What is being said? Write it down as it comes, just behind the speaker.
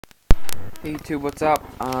Hey YouTube, what's up?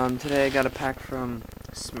 Today I got a pack from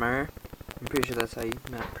Smer. I'm pretty sure that's how you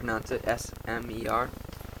pronounce it, S-M-E-R.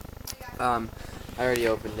 I already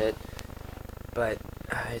opened it, but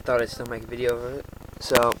I thought I'd still make a video of it.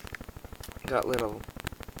 So, got little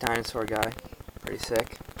dinosaur guy, pretty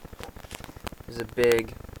sick. There's a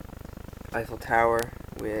big Eiffel Tower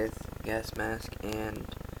with gas mask and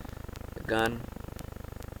a gun.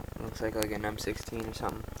 Looks like an M16 or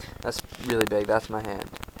something. That's really big, that's my hand.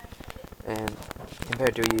 And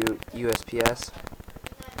compared to a USPS,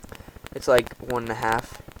 it's like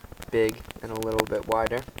 1.5 big and a little bit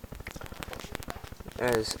wider.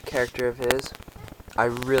 There's a character of his. I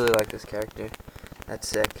really like this character. That's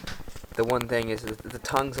sick. The one thing is that the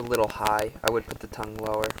tongue's a little high. I would put the tongue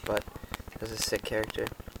lower, but it's a sick character.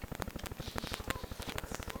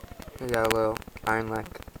 We got a little iron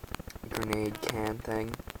like grenade can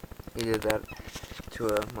thing. He did that to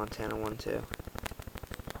a Montana one too.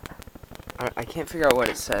 I can't figure out what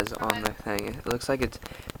it says on the thing. It looks like it's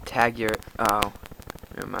tag your... Oh,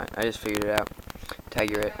 never mind. I just figured it out. Tag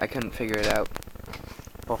your it. I couldn't figure it out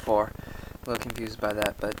before. A little confused by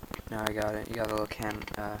that, but now I got it. You got a little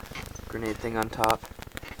grenade thing on top.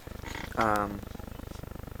 A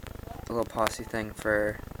little posse thing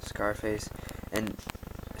for Scarface. And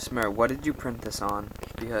Smer, what did you print this on?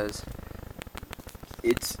 Because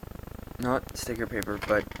it's not sticker paper,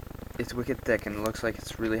 but it's wicked thick and it looks like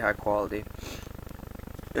it's really high quality.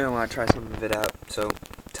 And I want to try some of it out, so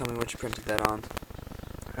tell me what you printed that on.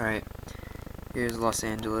 Alright, here's Los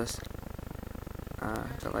Angeles.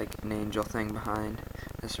 Got like an angel thing behind.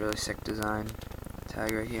 This really sick design.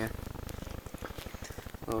 Tag right here.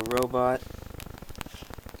 Little robot.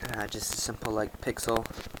 Just a simple like pixel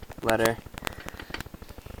letter.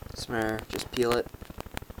 Smer, just peel it.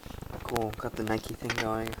 Cool, got the Nike thing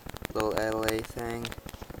going. Little LA thing.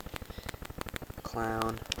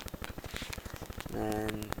 Clown,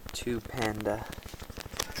 and 2 panda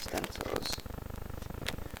stencils.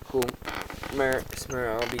 Cool.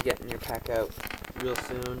 Smer, I'll be getting your pack out real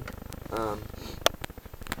soon.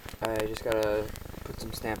 I just gotta put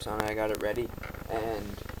some stamps on it. I got it ready.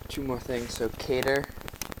 And 2 more things. So, Cater,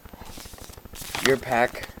 your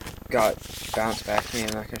pack got bounced back to me.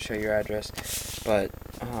 I'm not gonna show your address, but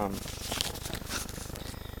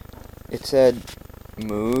it said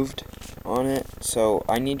moved on it, so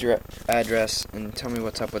I need your address and tell me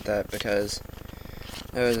what's up with that, because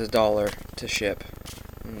it was $1 to ship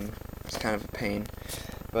and it's kind of a pain.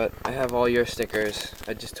 But I have all your stickers.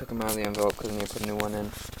 I just took them out of the envelope because I need to put a new one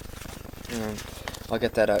in, and I'll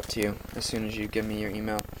get that out to you as soon as you give me your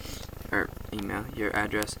your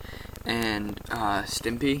address. And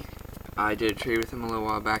Stimpy, I did a trade with him a little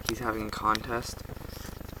while back. He's having a contest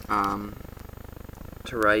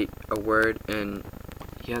to write a word, and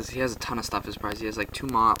he has a ton of stuff as prize. He has like 2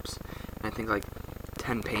 mops and I think like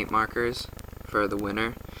 10 paint markers for the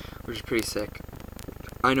winner, which is pretty sick.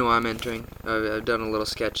 I know I'm entering. I've done a little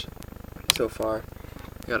sketch so far.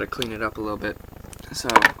 Gotta clean it up a little bit. So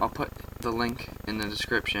I'll put the link in the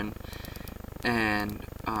description, and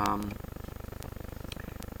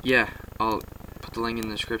yeah, I'll put the link in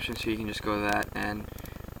the description so you can just go to that and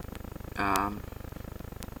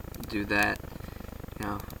do that, you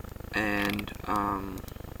know. And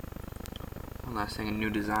one last thing, a new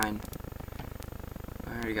design.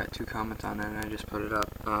 I already got 2 comments on it and I just put it up.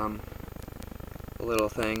 A little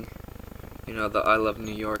thing, you know, the I Love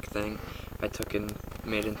New York thing, I took and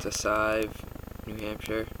made into IISIVEII, New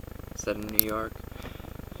Hampshire, instead of New York.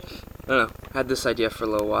 I don't know, I had this idea for a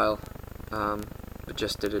little while, but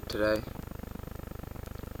just did it today.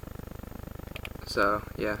 So,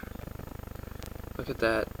 yeah. Look at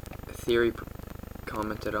that. Theory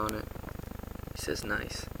commented on it. He says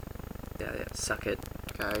nice. Yeah, suck it,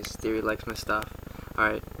 guys. Theory likes my stuff.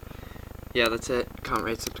 Alright. Yeah, that's it. Comment,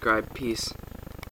 rate, subscribe. Peace.